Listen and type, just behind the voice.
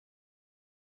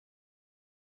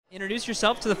Introduce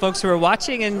yourself to the folks who are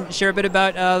watching and share a bit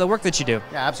about the work that you do.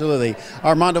 Yeah, absolutely.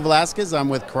 Armando Velasquez, I'm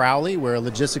with Crowley. We're a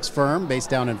logistics firm based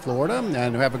down in Florida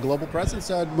and we have a global presence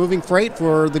moving freight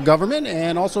for the government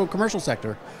and also commercial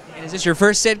sector. And is this your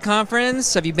first SID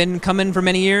conference? Have you been coming for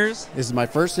many years? This is my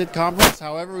first SID conference.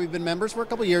 However, we've been members for a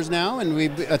couple of years now and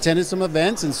we've attended some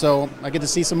events, and so I get to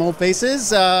see some old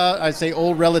faces. I say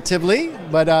old relatively,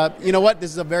 but you know what?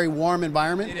 This is a very warm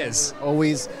environment. It is.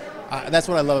 Always. That's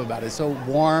what I love about it. It's so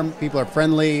warm, people are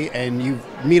friendly, and you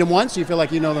meet them once, you feel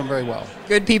like you know them very well.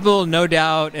 Good people, no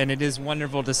doubt, and it is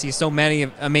wonderful to see so many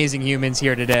amazing humans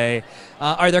here today.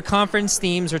 Are there conference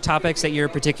themes or topics that you're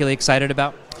particularly excited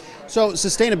about? So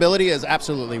sustainability is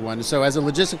absolutely one. So as a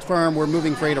logistics firm, we're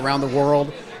moving freight around the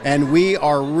world, and we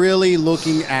are really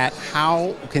looking at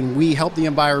how can we help the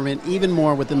environment even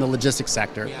more within the logistics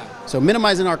sector. Yeah. So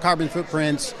minimizing our carbon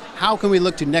footprints, how can we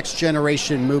look to next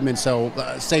generation movements? So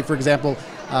say, for example,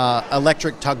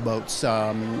 electric tugboats,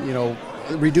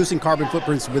 reducing carbon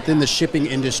footprints within the shipping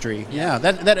industry. Yeah,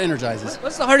 that energizes.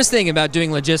 What's the hardest thing about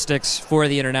doing logistics for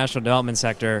the international development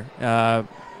sector?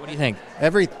 What do you think?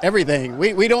 Everything.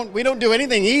 We don't do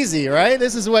anything easy, right?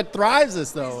 This is what thrives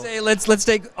us, though. Let's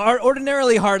take our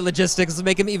ordinarily hard logistics and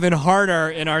make them even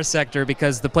harder in our sector,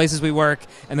 because the places we work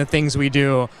and the things we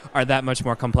do are that much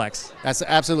more complex. That's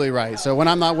absolutely right. So when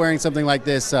I'm not wearing something like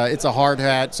this, it's a hard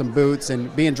hat, some boots,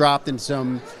 and being dropped in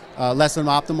some less than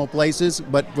optimal places,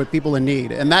 but with people in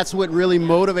need. And that's what really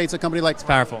motivates a company like. It's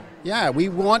powerful. Yeah, we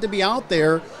want to be out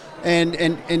there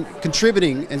and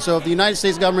contributing. And so if the United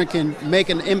States government can make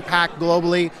an impact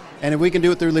globally, and if we can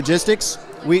do it through logistics,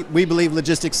 we believe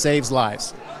logistics saves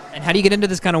lives. And how do you get into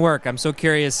this kind of work? I'm so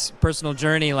curious, personal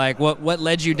journey, like what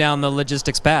led you down the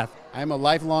logistics path? I'm a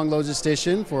lifelong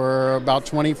logistician for about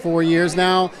 24 years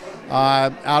now.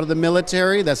 Out of the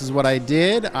military, this is what I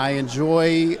did. I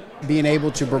enjoy being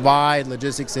able to provide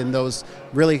logistics in those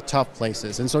really tough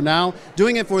places. And so now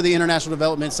doing it for the international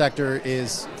development sector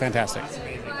is fantastic.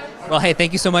 Well, hey,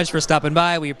 thank you so much for stopping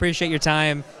by. We appreciate your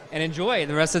time and enjoy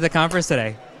the rest of the conference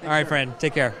today. All right, friend,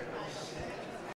 take care.